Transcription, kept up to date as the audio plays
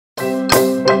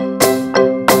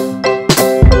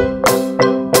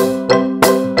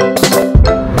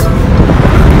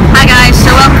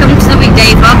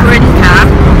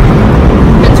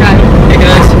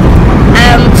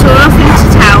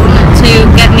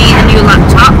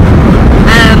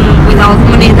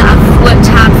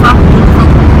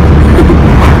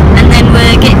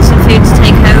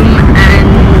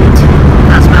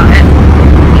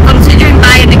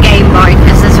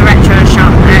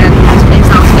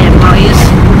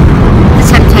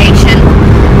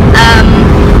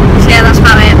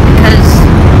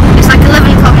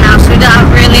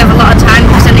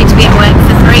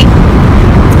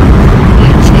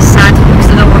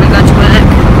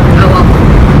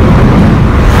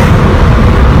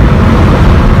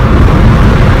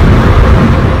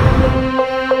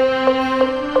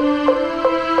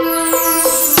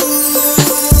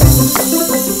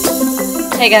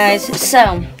guys,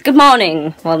 so good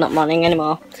morning. Well, not morning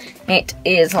anymore. It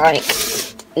is like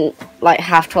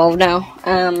 12:30 now.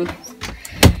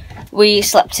 We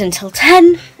slept until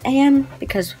 10 AM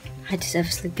because I deserve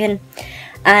a sleep in.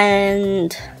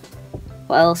 And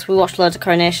what else? We watched loads of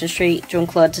Coronation Street,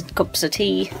 drunk loads of cups of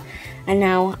tea, and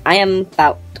now I am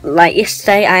about, like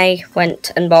yesterday I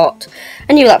went and bought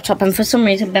a new laptop, and for some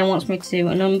reason Ben wants me to do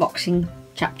an unboxing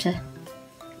chapter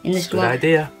in this vlog. Good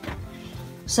idea.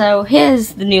 So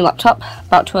here's the new laptop,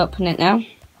 about to open it now.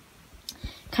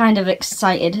 Kind of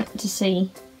excited to see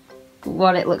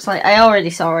what it looks like. I already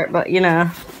saw it, but you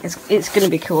know, it's going to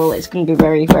be cool. It's going to be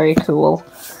very, very cool.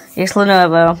 It's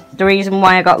Lenovo. The reason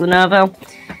why I got Lenovo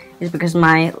is because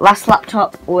my last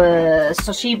laptop was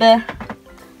Toshiba,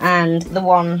 and the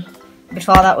one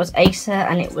before that was Acer,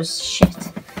 and it was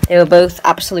shit. They were both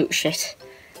absolute shit.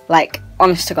 Like,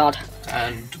 honest to God.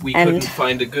 And we couldn't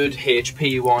find a good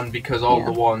HP one because all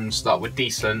the ones that were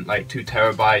decent, like 2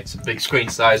 terabytes, big screen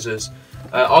sizes,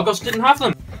 Argos didn't have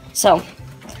them. So,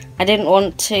 I didn't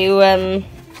want to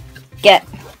get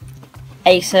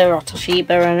Acer or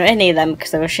Toshiba or any of them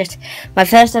because they were shit. My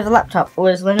first ever laptop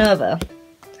was Lenovo,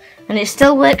 and it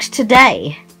still works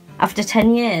today after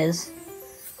 10 years.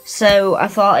 So I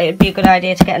thought it would be a good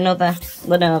idea to get another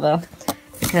Lenovo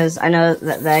because I know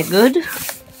that they're good.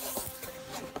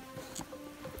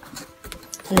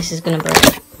 This is gonna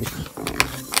break.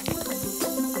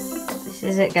 This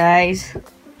is it, guys.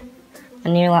 A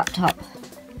new laptop.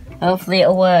 Hopefully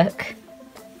it'll work.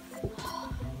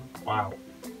 Wow.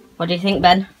 What do you think,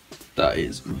 Ben? That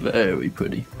is very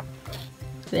pretty.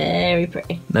 Very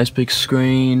pretty. Nice big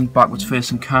screen, backwards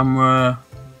facing camera.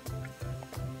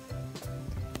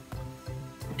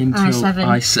 Intel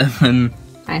i7.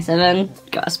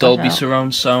 i7. Got a Dolby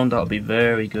surround sound, that'll be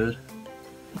very good.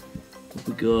 What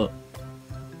we got?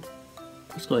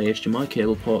 It's got a HDMI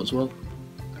cable port as well.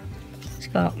 It's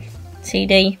got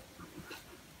CD,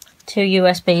 2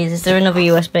 USBs. Is there another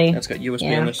USB? It's got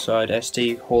USB on this side,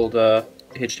 SD holder,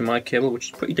 HDMI cable, which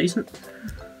is pretty decent.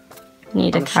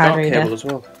 Need and a card reader cable as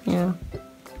well. Yeah,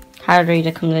 card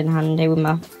reader comes in handy with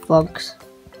my vlogs. I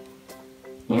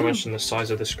want to mention the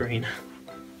size of the screen.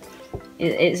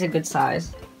 It's a good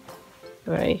size.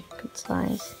 Very good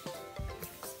size.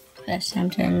 First time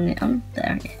turning it on.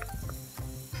 There it is.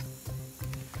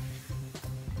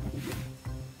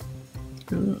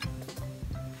 Ooh.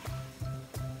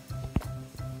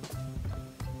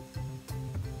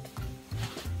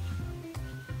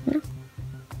 It's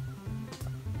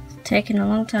taking a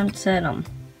long time to turn on.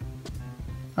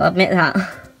 I'll admit that.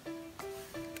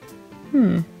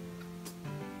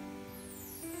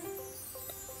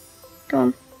 Go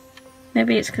on.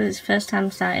 Maybe it's because it's first time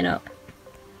starting up.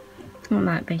 That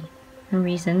might be a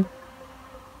reason.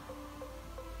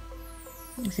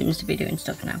 It seems to be doing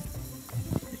stuff now.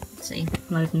 Let's see,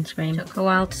 loading screen. Took a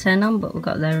while to turn on, but we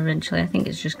got there eventually. I think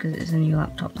it's just because it's a new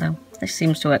laptop though. This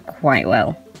seems to work quite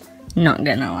well. Not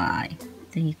gonna lie.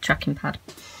 The tracking pad.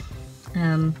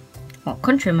 What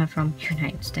country am I from?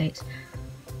 United States.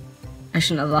 I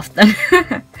shouldn't have left then.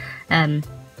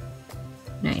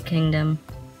 United Kingdom.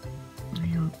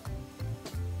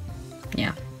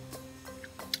 Yeah.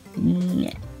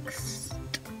 Next.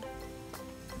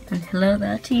 And hello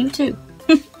there to you too.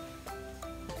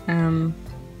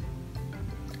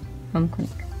 Home click.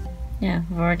 Yeah,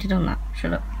 I've already done that.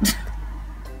 Shut up.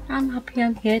 I'm happy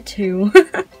I'm here too.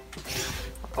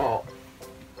 Oh.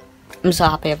 I'm so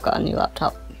happy I've got a new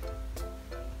laptop.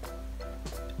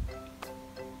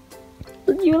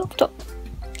 A new laptop.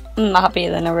 I'm happier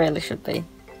than I really should be.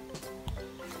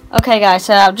 Okay guys,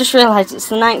 so I've just realised it's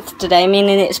the 9th today,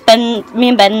 meaning it's me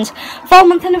and Ben's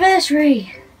 4-month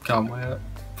anniversary. Can't wait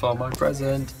for my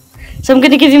present. So I'm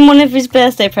going to give him one of his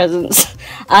birthday presents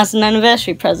as an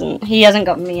anniversary present. He hasn't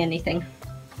got me anything.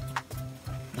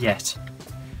 Yet.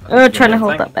 Oh, trying to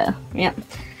hold that better. Yeah.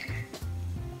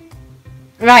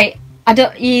 Right,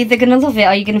 you're either going to love it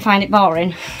or you're going to find it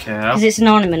boring. Okay. Because it's an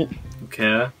ornament.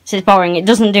 Okay. So it's boring, it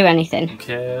doesn't do anything.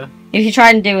 Okay. If you try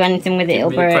and do anything with it,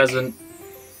 it'll Give me a break. present.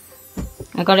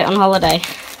 I got it on holiday.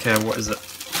 Okay, what is it?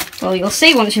 Well, you'll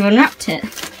see once you've unwrapped it.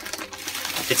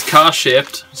 It's car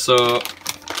shaped, so it's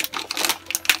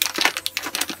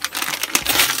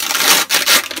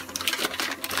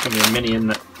gonna be a mini,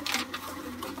 isn't it?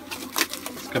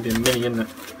 It's gonna be a mini, isn't it?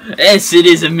 Yes, it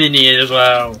is a mini as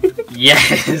well.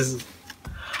 Yes.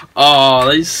 Oh,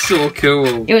 that is so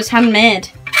cool. It was handmade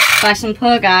by some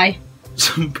poor guy.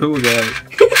 Some poor guy.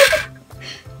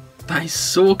 That is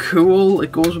so cool.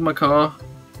 It goes with my car.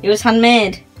 It was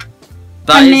handmade.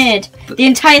 That handmade. The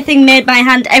entire thing made by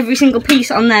hand. Every single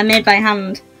piece on there made by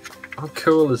hand. How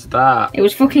cool is that? It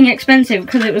was fucking expensive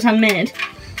because it was handmade.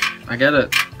 I get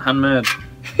it. Handmade.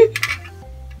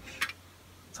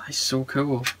 That's so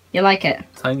cool. You like it?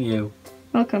 Thank you.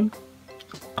 Welcome.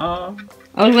 Oh.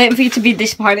 I was waiting for you to be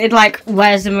disappointed, like,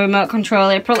 where's the remote control,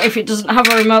 April? If it doesn't have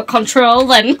a remote control,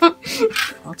 then...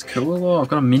 That's cool though. I've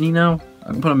got a mini now. I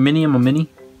can put a mini on my mini.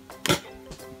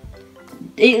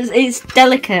 It's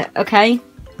delicate, okay?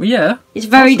 Well, yeah. It's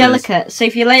very delicate, so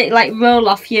if you let it, like, roll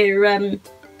off your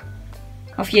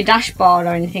dashboard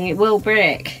or anything, it will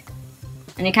break.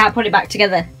 And you can't put it back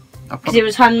together. Because it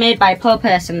was handmade by a poor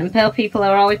person, and poor people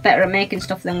are always better at making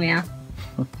stuff than we are.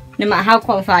 No matter how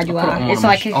qualified you are, it's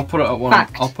like a I'll put it at one.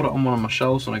 fact. I'll put it on one of my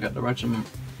shelves when I get the regiment.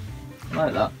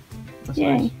 Like that. That's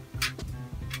Yay.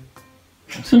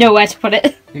 nice. Nowhere to put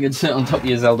it. You can sit on top of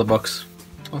your Zelda box.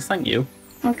 Well, thank you.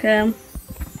 Okay.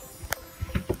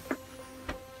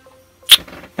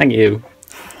 Thank you.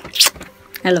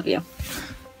 I love you.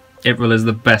 April is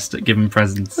the best at giving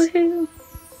presents. Woohoo.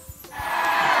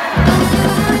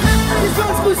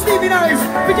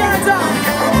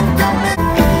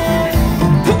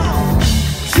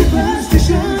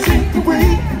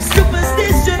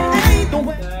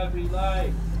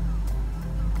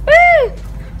 Woo!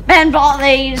 Ben bought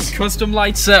these. Custom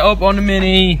light setup on a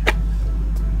mini.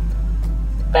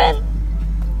 Ben.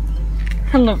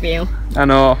 I love you. I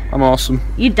know, I'm awesome.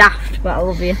 You daft, but I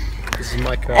love you. This is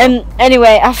my car.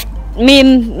 Anyway, after me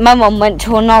and my mum went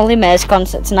to an Olly Murs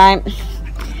concert tonight,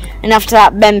 and after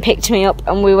that Ben picked me up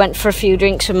and we went for a few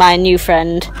drinks with my new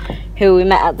friend who we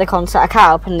met at the concert. I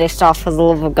can't open this door for the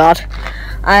love of God.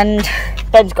 And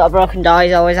Ben's got a broken door,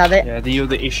 he's always had it. Yeah, the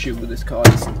other issue with this car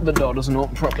is the door doesn't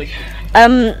open properly.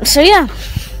 So yeah.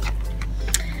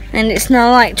 And it's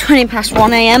now like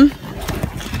 1 AM.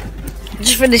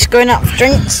 Just finished going out for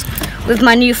drinks with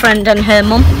my new friend and her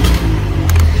mum.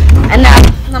 And now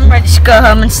I'm ready to go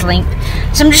home and sleep.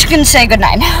 So I'm just going to say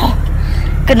goodnight now.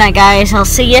 Good night, guys. I'll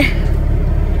see you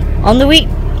on the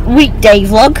weekday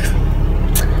vlog.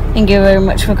 Thank you very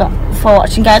much for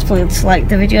watching, guys. Please like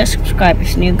the video, subscribe if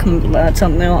you're new, comment below, tell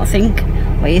me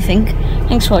what you think.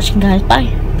 Thanks for watching, guys. Bye.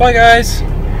 Bye, guys.